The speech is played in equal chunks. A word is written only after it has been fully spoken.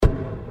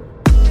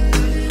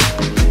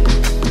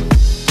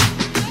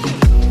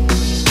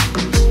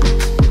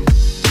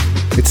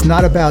It's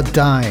not about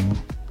dying.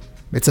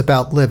 It's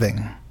about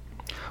living.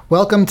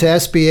 Welcome to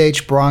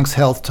SBH Bronx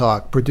Health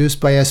Talk, produced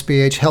by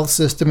SBH Health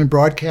System and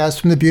broadcast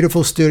from the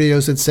beautiful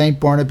studios at St.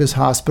 Barnabas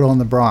Hospital in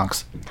the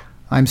Bronx.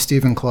 I'm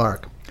Stephen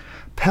Clark.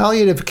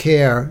 Palliative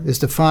care is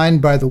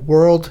defined by the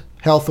World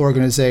Health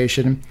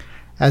Organization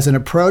as an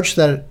approach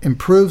that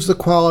improves the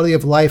quality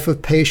of life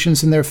of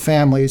patients and their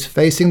families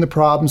facing the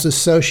problems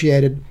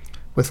associated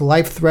with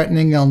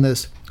life-threatening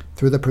illness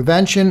through the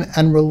prevention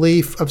and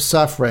relief of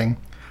suffering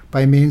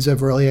by means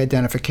of early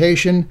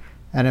identification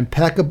and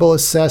impeccable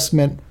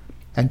assessment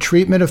and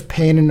treatment of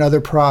pain and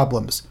other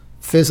problems,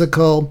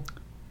 physical,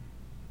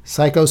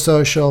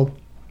 psychosocial,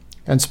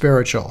 and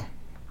spiritual.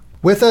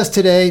 With us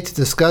today to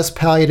discuss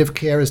palliative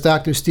care is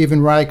Dr.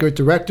 Steven Reichert,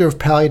 Director of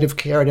Palliative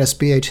Care at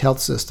SBH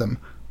Health System.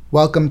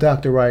 Welcome,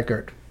 Dr.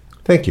 Reichert.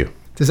 Thank you.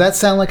 Does that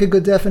sound like a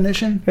good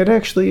definition? It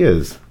actually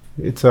is.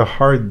 It's a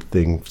hard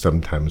thing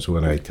sometimes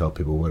when I tell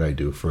people what I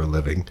do for a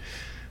living.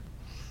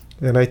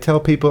 And I tell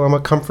people I'm a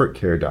comfort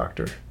care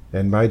doctor,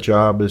 and my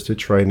job is to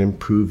try and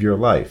improve your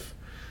life.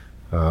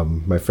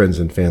 My friends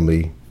and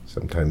family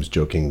sometimes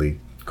jokingly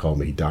call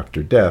me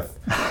Dr. Death,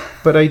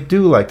 but I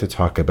do like to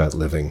talk about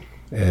living,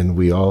 and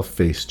we all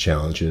face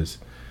challenges.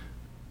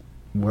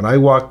 When I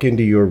walk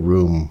into your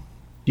room,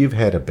 you've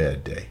had a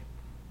bad day.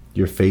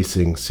 You're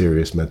facing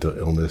serious mental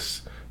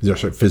illness,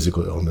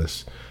 physical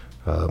illness,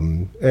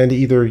 and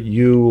either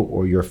you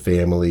or your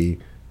family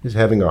is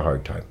having a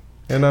hard time.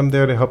 And I'm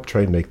there to help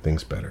try and make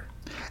things better.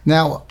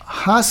 Now,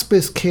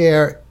 hospice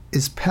care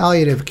is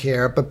palliative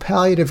care, but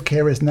palliative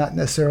care is not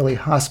necessarily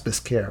hospice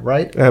care,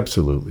 right?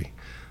 Absolutely.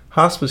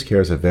 Hospice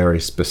care is a very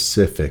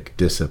specific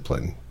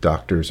discipline,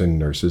 doctors and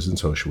nurses and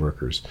social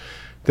workers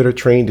that are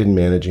trained in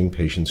managing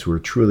patients who are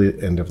truly at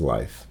the end of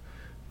life.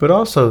 But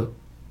also,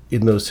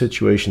 in those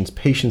situations,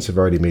 patients have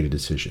already made a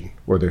decision,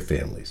 or their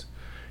families.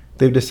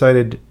 They've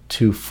decided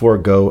to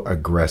forego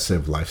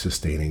aggressive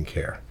life-sustaining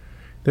care.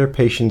 There are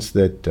patients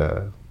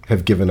that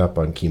have given up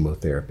on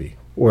chemotherapy,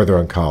 or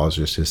their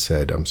oncologist has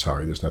said, I'm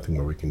sorry, there's nothing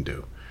more we can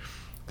do.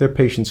 There are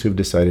patients who've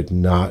decided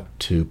not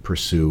to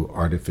pursue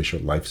artificial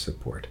life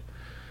support.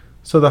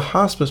 So the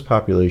hospice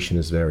population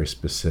is very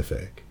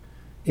specific.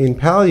 In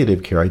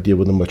palliative care, I deal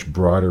with a much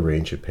broader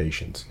range of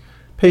patients.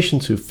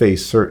 Patients who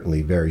face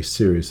certainly very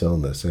serious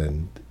illness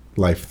and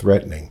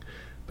life-threatening,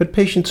 but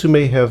patients who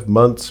may have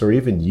months or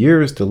even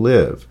years to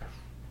live,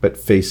 but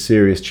face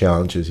serious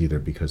challenges either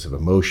because of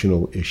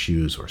emotional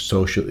issues or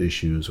social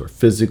issues or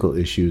physical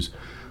issues,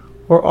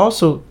 or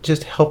also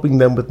just helping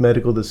them with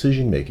medical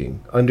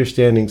decision-making,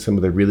 understanding some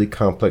of the really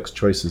complex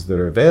choices that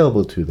are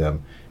available to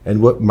them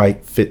and what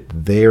might fit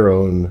their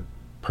own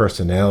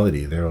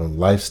personality, their own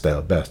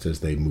lifestyle best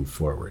as they move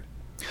forward.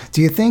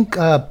 Do you think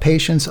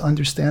patients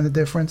understand the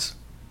difference?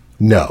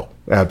 No,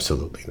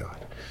 absolutely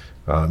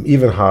not.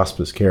 Even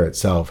hospice care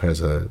itself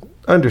has a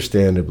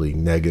understandably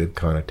negative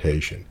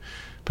connotation.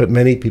 But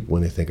many people,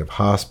 when they think of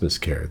hospice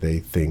care, they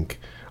think,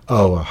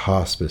 oh, a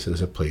hospice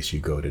is a place you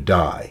go to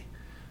die.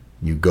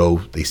 You go,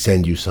 they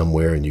send you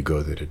somewhere and you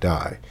go there to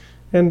die.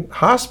 And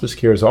hospice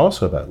care is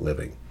also about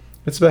living.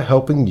 It's about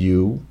helping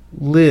you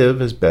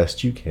live as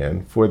best you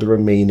can for the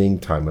remaining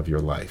time of your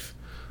life.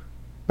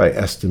 By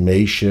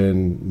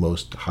estimation,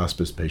 most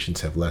hospice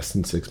patients have less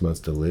than 6 months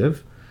to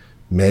live.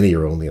 Many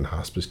are only in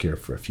hospice care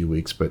for a few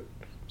weeks, but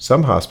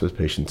some hospice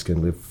patients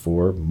can live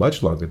for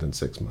much longer than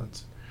 6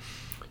 months.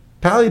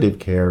 Palliative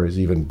care is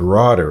even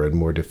broader and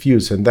more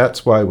diffuse, and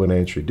that's why when I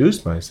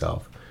introduce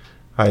myself,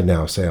 I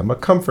now say I'm a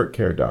comfort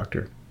care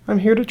doctor. I'm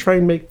here to try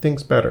and make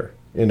things better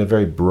in a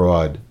very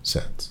broad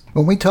sense.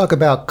 When we talk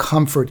about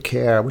comfort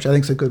care, which I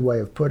think is a good way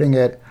of putting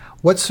it,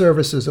 what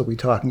services are we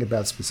talking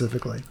about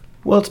specifically?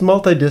 Well, it's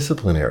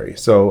multidisciplinary,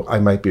 so I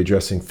might be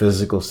addressing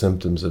physical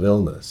symptoms of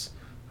illness,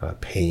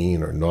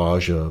 pain or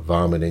nausea,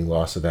 vomiting,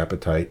 loss of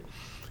appetite.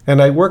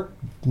 And I work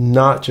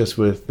not just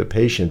with the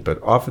patient,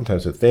 but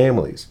oftentimes with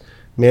families,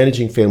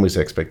 managing families'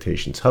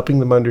 expectations, helping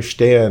them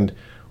understand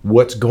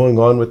what's going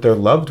on with their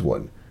loved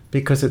one,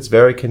 because it's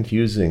very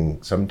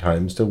confusing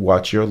sometimes to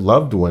watch your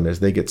loved one as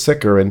they get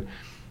sicker, and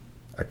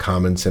a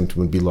common symptom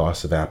would be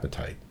loss of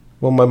appetite.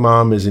 Well, my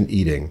mom isn't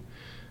eating,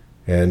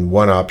 and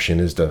one option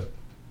is to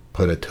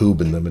put a tube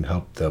in them and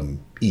help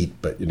them eat,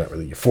 but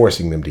you're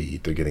forcing them to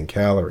eat, they're getting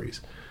calories.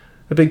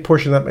 A big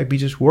portion of that might be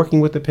just working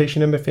with the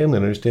patient and their family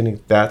and understanding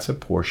that's a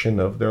portion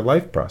of their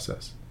life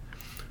process.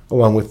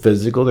 Along with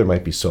physical, there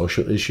might be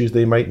social issues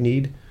they might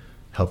need,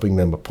 helping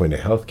them appoint a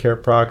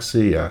healthcare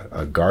proxy,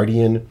 a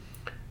guardian,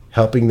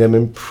 helping them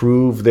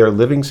improve their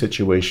living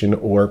situation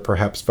or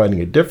perhaps finding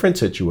a different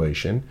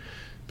situation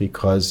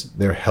because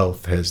their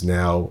health has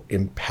now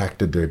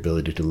impacted their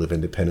ability to live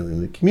independently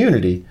in the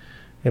community,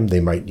 and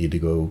they might need to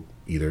go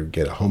either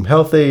get a home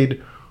health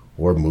aide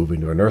or move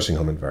into a nursing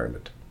home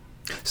environment.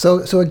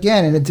 So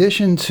again, in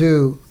addition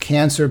to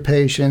cancer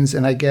patients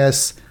and I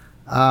guess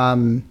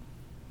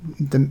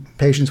the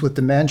patients with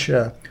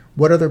dementia,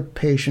 what other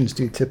patients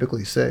do you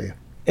typically see?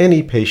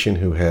 Any patient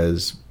who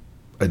has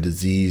a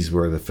disease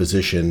where the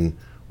physician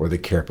or the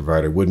care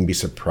provider wouldn't be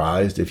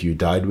surprised if you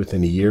died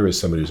within a year is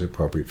somebody who's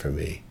appropriate for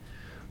me.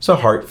 So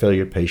heart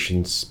failure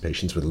patients,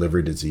 patients with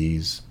liver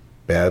disease,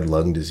 bad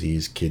lung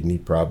disease, kidney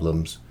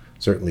problems,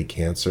 certainly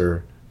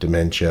cancer,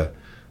 dementia.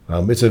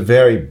 It's a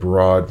very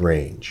broad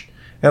range.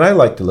 And I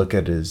like to look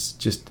at it as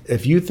just,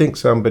 if you think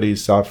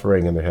somebody's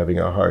suffering and they're having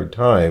a hard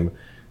time,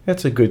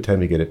 that's a good time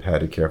to get a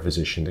palliative care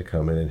physician to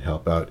come in and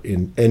help out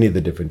in any of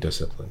the different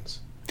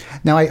disciplines.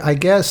 Now, I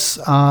guess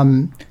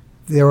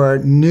there are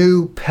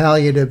new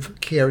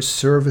palliative care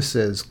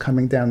services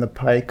coming down the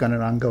pike on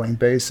an ongoing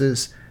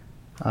basis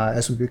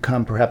as we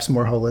become perhaps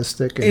more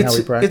holistic in how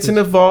we practice. It's an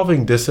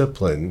evolving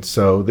discipline.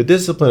 So the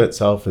discipline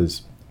itself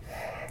is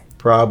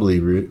probably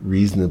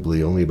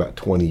reasonably only about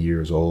 20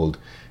 years old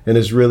and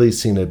has really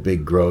seen a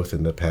big growth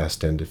in the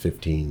past 10 to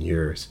 15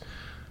 years.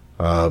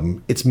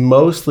 It's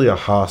mostly a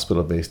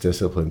hospital-based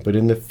discipline, but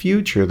in the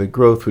future, the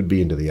growth would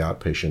be into the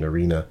outpatient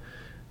arena,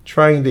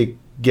 trying to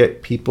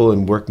get people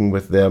and working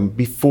with them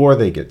before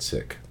they get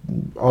sick.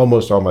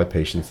 Almost all my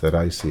patients that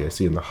I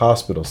see in the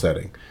hospital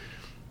setting.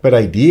 But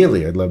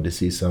ideally, I'd love to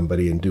see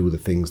somebody and do the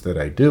things that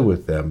I do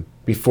with them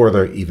before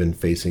they're even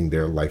facing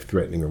their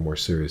life-threatening or more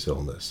serious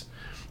illness.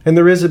 And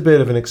there is a bit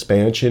of an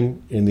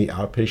expansion in the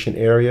outpatient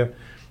area.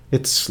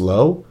 It's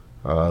slow.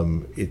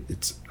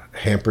 It's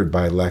hampered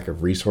by lack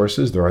of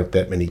resources. There aren't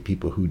that many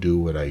people who do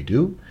what I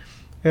do.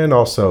 And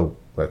also,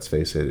 let's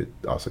face it,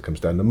 it also comes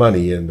down to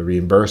money, and the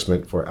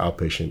reimbursement for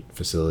outpatient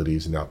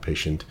facilities and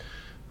outpatient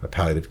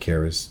palliative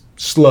care is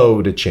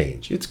slow to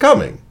change. It's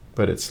coming,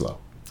 but it's slow.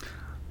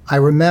 I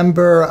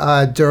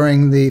remember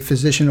during the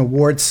physician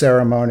award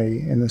ceremony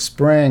in the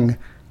spring,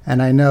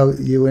 and I know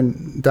you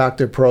and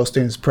Dr.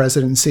 Pearlstein, as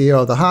president and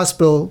CEO of the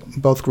hospital,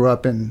 both grew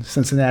up in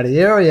Cincinnati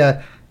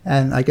area,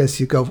 and I guess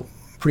you go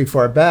pretty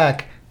far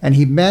back, and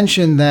he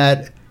mentioned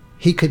that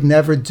he could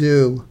never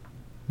do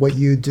what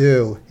you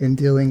do in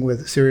dealing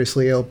with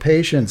seriously ill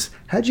patients.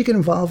 How'd you get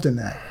involved in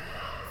that?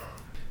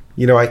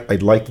 You know,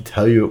 I'd like to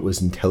tell you it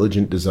was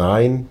intelligent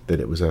design, that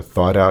it was a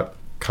thought-out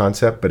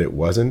concept, but it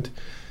wasn't.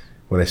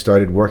 When I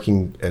started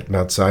working at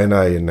Mount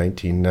Sinai in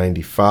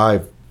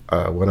 1995,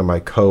 one of my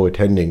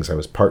co-attendings, I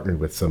was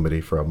partnered with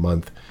somebody for a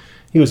month.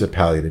 He was a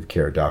palliative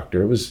care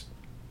doctor. It was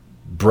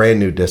brand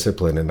new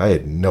discipline, and I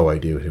had no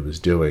idea what he was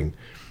doing.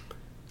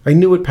 I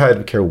knew what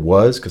palliative care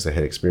was because I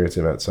had experience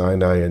at Mount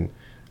Sinai, and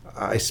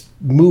I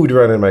moved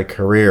around in my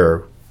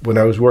career. When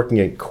I was working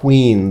at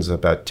Queens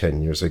about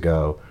 10 years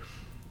ago,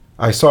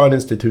 I saw an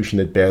institution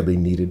that badly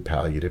needed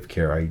palliative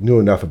care. I knew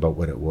enough about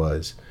what it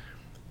was,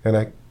 and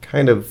I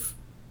kind of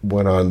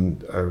went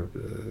on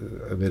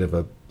a bit of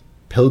a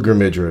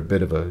pilgrimage or a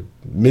bit of a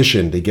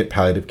mission to get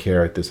palliative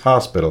care at this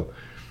hospital.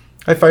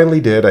 I finally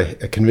did. I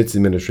convinced the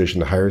administration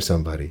to hire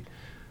somebody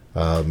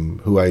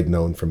who I'd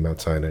known from Mount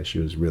Sinai. She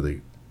was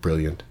really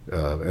brilliant,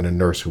 and a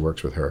nurse who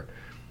works with her.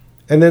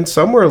 And then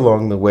somewhere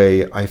along the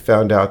way, I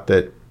found out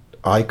that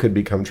I could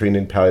become trained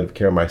in palliative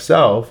care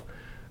myself.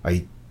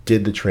 I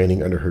did the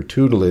training under her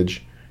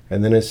tutelage.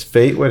 And then as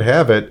fate would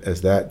have it,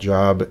 as that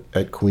job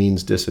at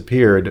Queens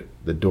disappeared,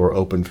 the door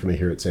opened for me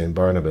here at St.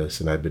 Barnabas,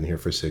 and I've been here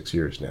for 6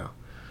 years now.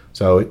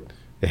 So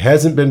it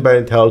hasn't been by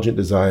intelligent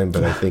design,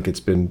 but I think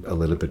it's been a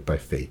little bit by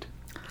fate.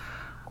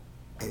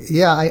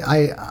 Yeah,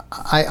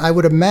 I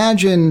would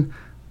imagine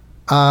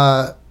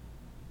there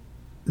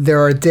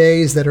are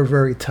days that are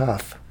very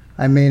tough.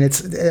 I mean,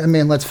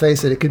 let's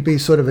face it, it could be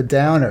sort of a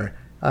downer,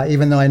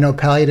 even though I know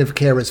palliative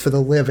care is for the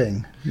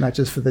living, not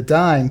just for the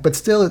dying, but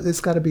still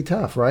it's got to be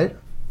tough, right?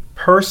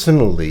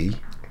 Personally,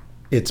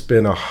 it's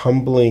been a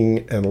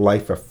humbling and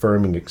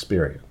life-affirming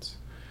experience.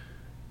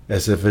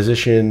 As a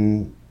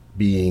physician,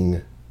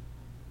 being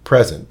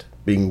present,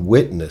 being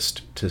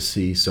witnessed to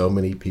see so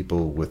many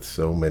people with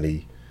so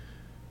many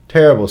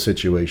terrible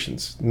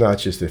situations, not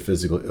just their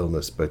physical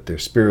illness, but their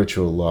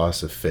spiritual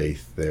loss of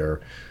faith,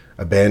 their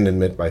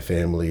abandonment by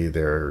family,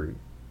 their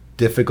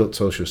difficult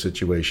social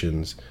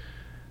situations.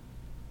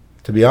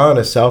 To be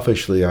honest,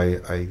 selfishly,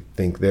 I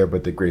think there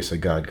but the grace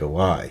of God go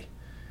I.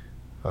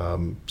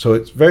 So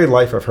it's very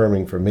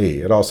life-affirming for me.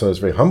 It also is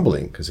very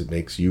humbling because it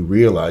makes you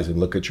realize and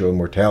look at your own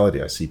mortality.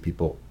 I see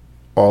people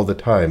all the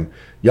time,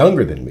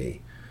 younger than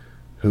me,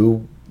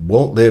 who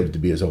won't live to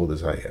be as old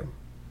as I am.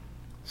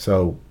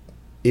 So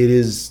it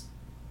is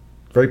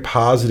very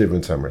positive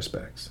in some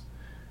respects.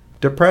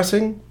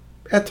 Depressing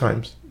at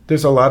times.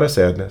 There's a lot of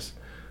sadness.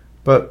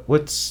 But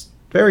what's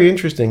very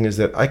interesting is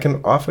that I can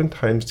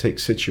oftentimes take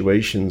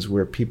situations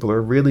where people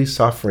are really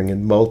suffering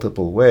in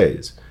multiple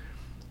ways,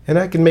 and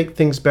I can make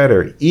things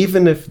better,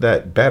 even if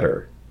that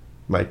better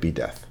might be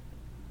death.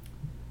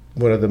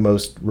 One of the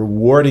most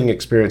rewarding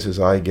experiences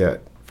I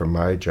get from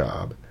my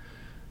job,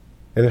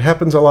 and it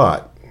happens a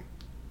lot,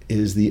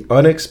 is the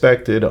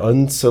unexpected,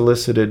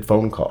 unsolicited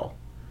phone call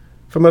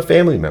from a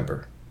family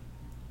member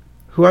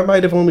who I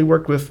might have only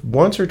worked with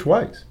once or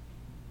twice,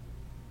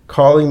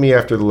 calling me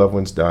after the loved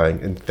one's dying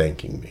and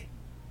thanking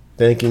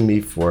me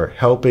for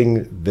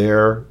helping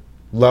their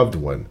loved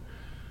one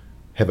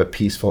have a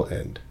peaceful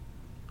end.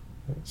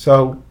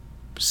 So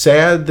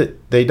sad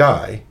that they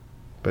die,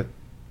 but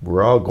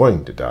we're all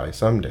going to die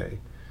someday.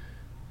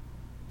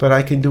 But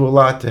I can do a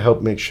lot to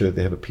help make sure that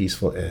they have a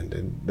peaceful end,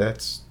 and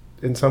that's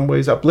in some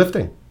ways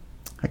uplifting.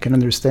 I can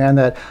understand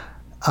that.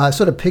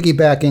 Sort of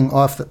piggybacking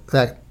off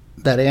that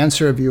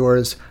answer of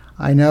yours,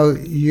 I know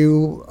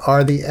you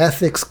are the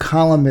ethics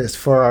columnist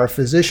for our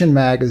physician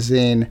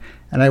magazine,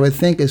 and I would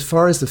think as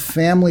far as the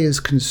family is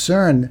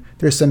concerned,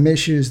 there's some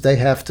issues they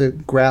have to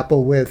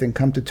grapple with and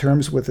come to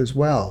terms with as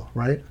well,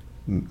 right?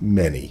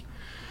 Many.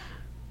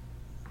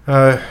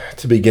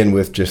 To begin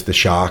with, just the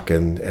shock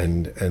and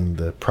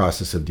the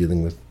process of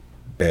dealing with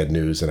bad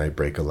news, and I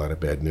break a lot of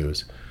bad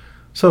news.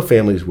 So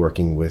families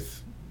working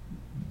with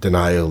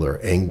denial or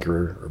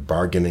anger or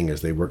bargaining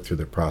as they work through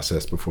the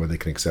process before they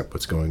can accept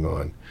what's going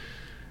on.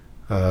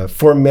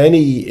 For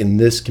many in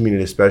this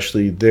community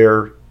especially,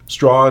 their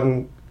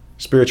strong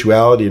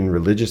spirituality and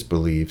religious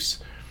beliefs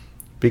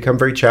become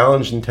very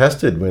challenged and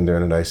tested when they're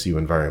in an ICU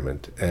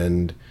environment.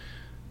 And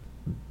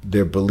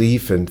their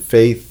belief and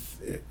faith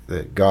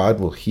that God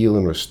will heal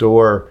and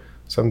restore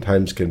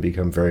sometimes can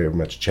become very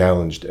much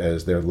challenged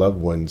as their loved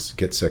ones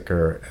get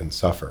sicker and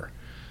suffer.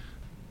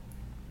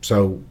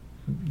 So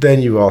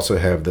then you also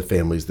have the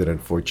families that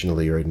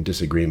unfortunately are in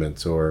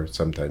disagreements or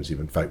sometimes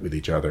even fight with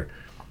each other.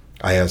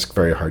 I ask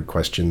very hard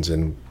questions,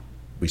 and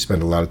we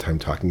spend a lot of time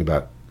talking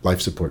about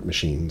life support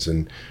machines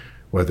and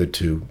whether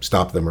to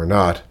stop them or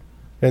not.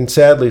 And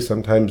sadly,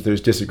 sometimes there's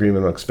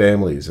disagreement amongst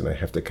families, and I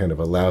have to kind of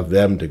allow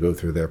them to go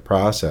through their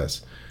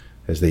process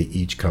as they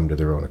each come to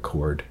their own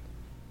accord.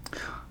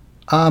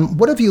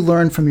 What have you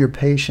learned from your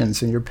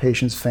patients and your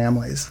patients'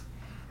 families?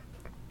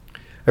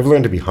 I've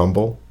learned to be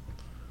humble.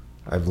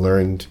 I've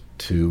learned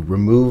to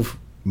remove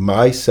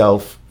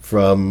myself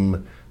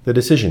from the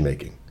decision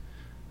making.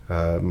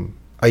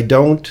 I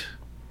don't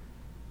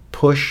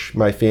push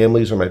my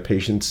families or my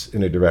patients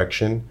in a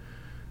direction,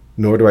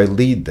 nor do I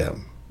lead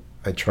them.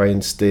 I try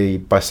and stay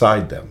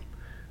beside them.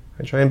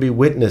 I try and be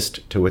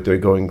witnessed to what they're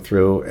going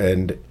through,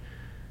 and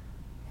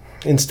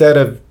instead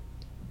of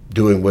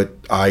doing what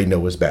I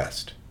know is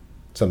best,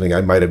 something I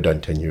might have done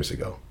 10 years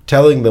ago,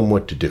 telling them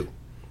what to do.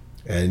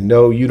 And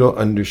no, you don't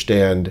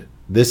understand,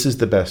 this is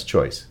the best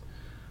choice.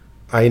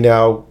 I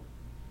now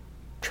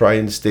try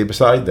and stay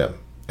beside them,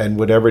 and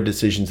whatever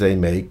decisions they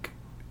make,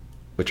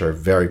 which are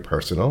very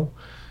personal,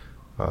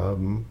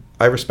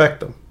 I respect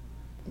them.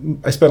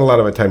 I spend a lot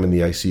of my time in the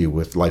ICU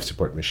with life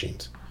support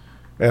machines.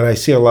 And I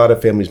see a lot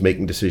of families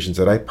making decisions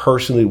that I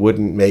personally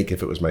wouldn't make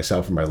if it was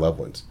myself or my loved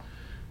ones.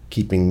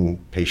 Keeping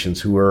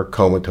patients who are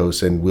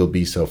comatose and will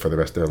be so for the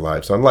rest of their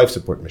lives on life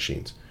support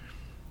machines.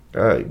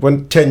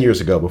 10 years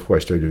ago, before I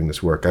started doing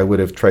this work, I would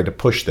have tried to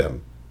push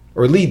them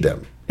or lead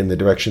them in the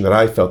direction that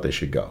I felt they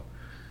should go.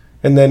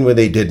 And then when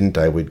they didn't,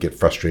 I would get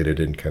frustrated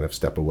and kind of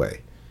step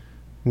away.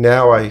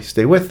 Now I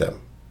stay with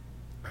them.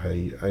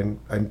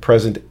 I'm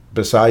present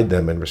beside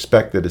them and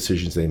respect the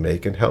decisions they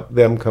make and help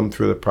them come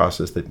through the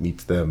process that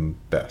meets them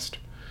best.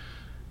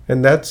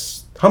 And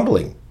that's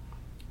humbling.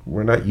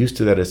 We're not used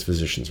to that as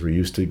physicians. We're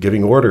used to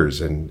giving orders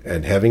and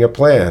having a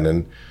plan.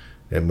 And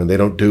when they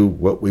don't do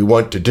what we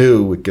want to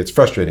do, it gets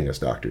frustrating as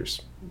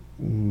doctors.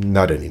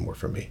 Not anymore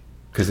for me,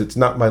 because it's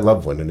not my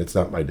loved one and it's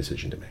not my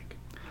decision to make.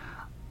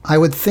 I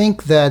would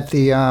think that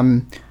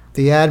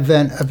the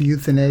advent of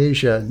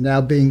euthanasia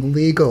now being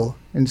legal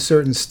in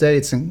certain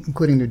states,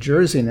 including New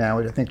Jersey now,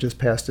 which I think just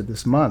passed it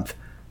this month,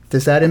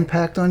 does that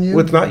impact on you?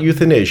 Well, it's not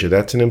euthanasia.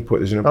 There's an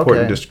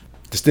important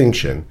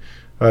distinction.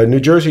 New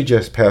Jersey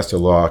just passed a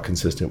law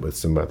consistent with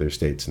some other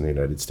states in the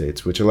United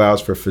States, which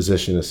allows for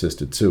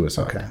physician-assisted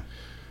suicide. Okay.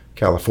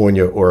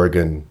 California,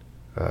 Oregon,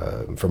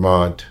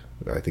 Vermont,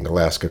 I think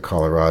Alaska,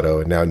 Colorado,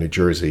 and now New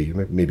Jersey,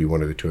 maybe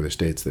one of the two other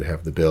states that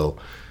have the bill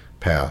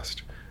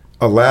passed,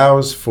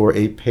 allows for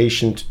a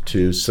patient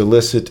to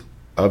solicit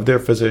of their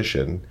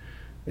physician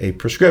a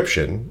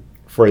prescription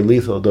for a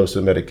lethal dose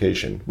of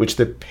medication, which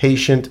the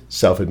patient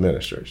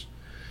self-administers.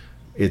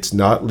 It's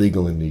not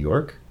legal in New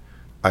York.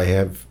 I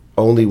have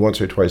only once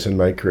or twice in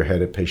my career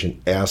had a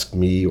patient ask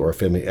me or a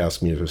family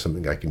ask me if there's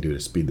something I can do to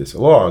speed this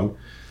along.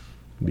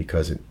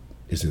 Because it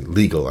isn't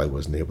legal, I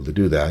wasn't able to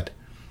do that.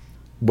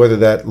 Whether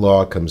that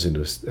law comes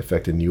into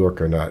effect in New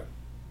York or not,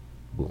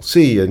 we'll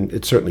see, and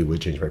it certainly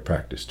would change my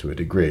practice to a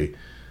degree.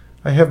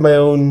 I have my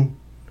own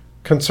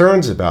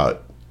concerns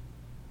about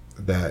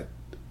that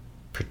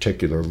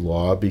particular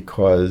law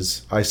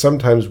because I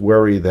sometimes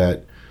worry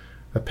that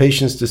a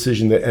patient's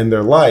decision to end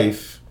their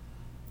life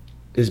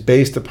is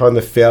based upon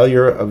the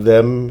failure of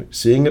them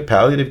seeing a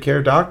palliative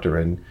care doctor,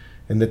 and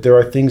that there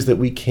are things that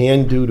we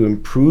can do to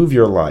improve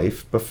your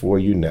life before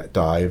you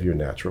die of your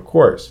natural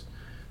course.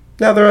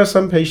 Now, there are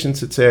some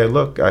patients that say,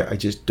 look, I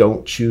just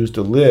don't choose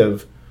to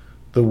live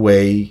the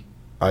way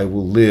I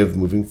will live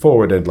moving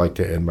forward. I'd like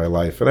to end my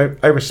life. And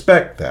I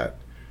respect that.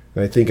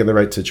 And I think in the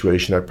right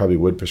situation, I probably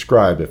would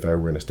prescribe if I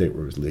were in a state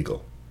where it was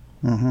legal.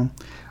 Mm-hmm.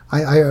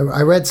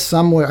 I read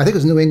somewhere, I think it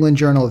was New England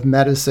Journal of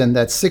Medicine,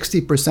 that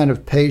 60%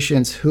 of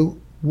patients who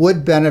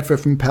would benefit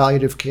from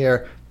palliative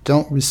care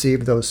don't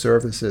receive those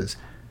services.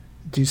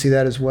 Do you see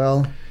that as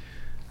well?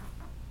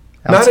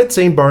 Not at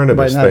St.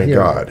 Barnabas, thank here.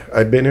 God.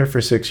 I've been here for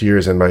 6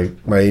 years, and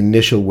my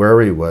initial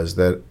worry was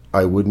that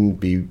I wouldn't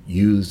be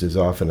used as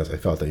often as I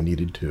felt I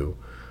needed to.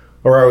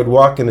 Or I would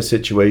walk into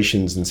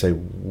situations and say,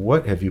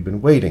 what have you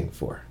been waiting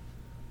for?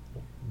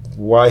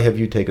 why have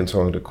you taken so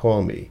long to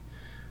call me?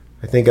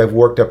 I think I've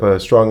worked up a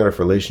strong enough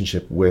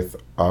relationship with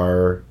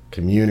our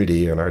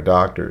community and our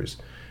doctors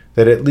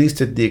that at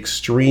least at the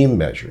extreme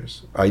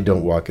measures, I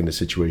don't walk into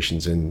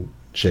situations and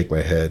shake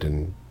my head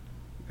and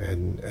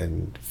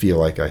feel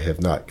like I have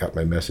not got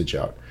my message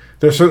out.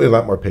 There's certainly a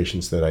lot more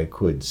patients that I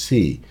could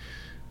see,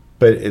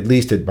 but at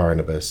least at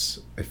Barnabas,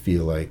 I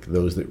feel like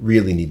those that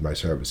really need my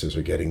services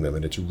are getting them,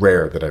 and it's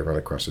rare that I run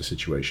across a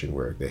situation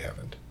where they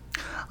haven't.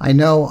 I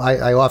know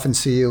I often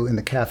see you in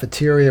the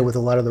cafeteria with a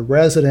lot of the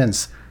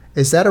residents.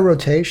 Is that a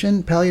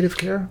rotation, palliative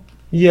care?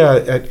 Yeah,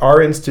 at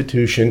our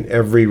institution,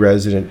 every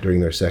resident during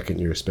their second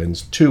year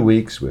spends 2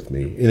 weeks with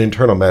me in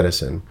internal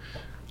medicine.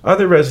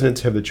 Other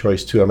residents have the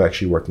choice too. I'm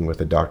actually working with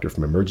a doctor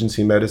from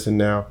emergency medicine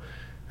now.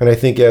 And I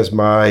think as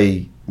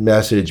my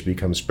message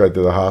becomes spread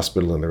through the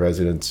hospital and the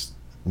residents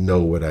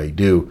know what I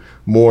do,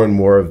 more and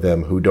more of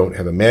them who don't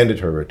have a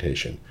mandatory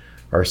rotation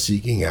are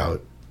seeking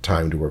out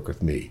time to work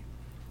with me.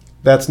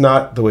 That's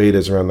not the way it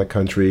is around the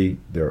country.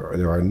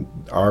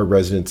 Our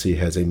residency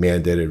has a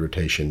mandated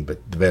rotation, but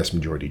the vast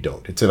majority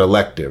don't. It's an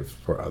elective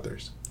for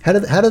others. How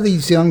do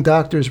these young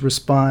doctors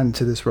respond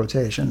to this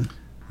rotation?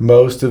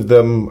 Most of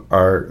them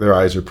their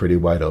eyes are pretty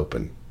wide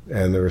open.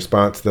 And the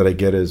response that I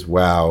get is,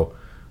 wow,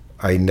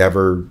 I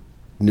never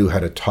knew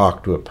how to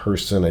talk to a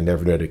person. I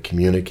never knew how to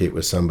communicate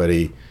with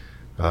somebody.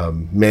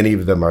 Many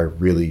of them are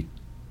really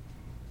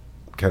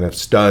kind of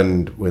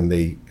stunned when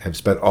they have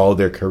spent all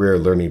their career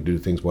learning to do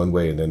things one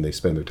way and then they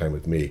spend their time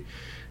with me.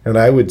 And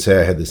I would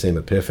say I had the same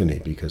epiphany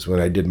because when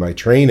I did my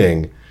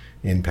training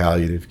in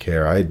palliative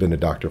care, I had been a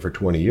doctor for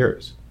 20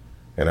 years.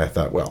 And I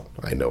thought, well,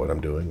 I know what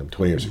I'm doing. I'm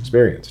 20 years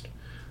experienced.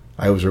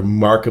 I was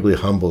remarkably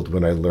humbled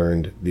when I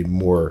learned the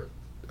more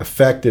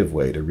effective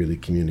way to really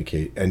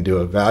communicate and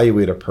to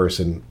evaluate a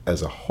person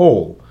as a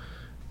whole,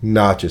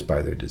 not just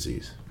by their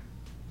disease.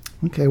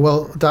 Okay,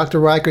 well, Dr.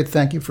 Reichert,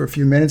 thank you for a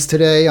few minutes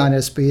today on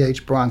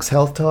SBH Bronx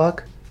Health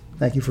Talk.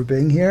 Thank you for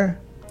being here.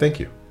 Thank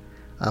you.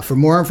 For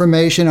more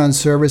information on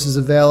services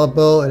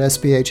available at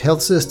SBH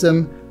Health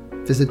System,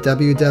 visit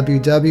www.sbhny.org.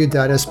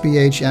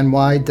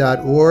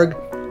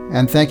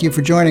 And thank you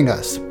for joining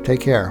us.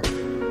 Take care.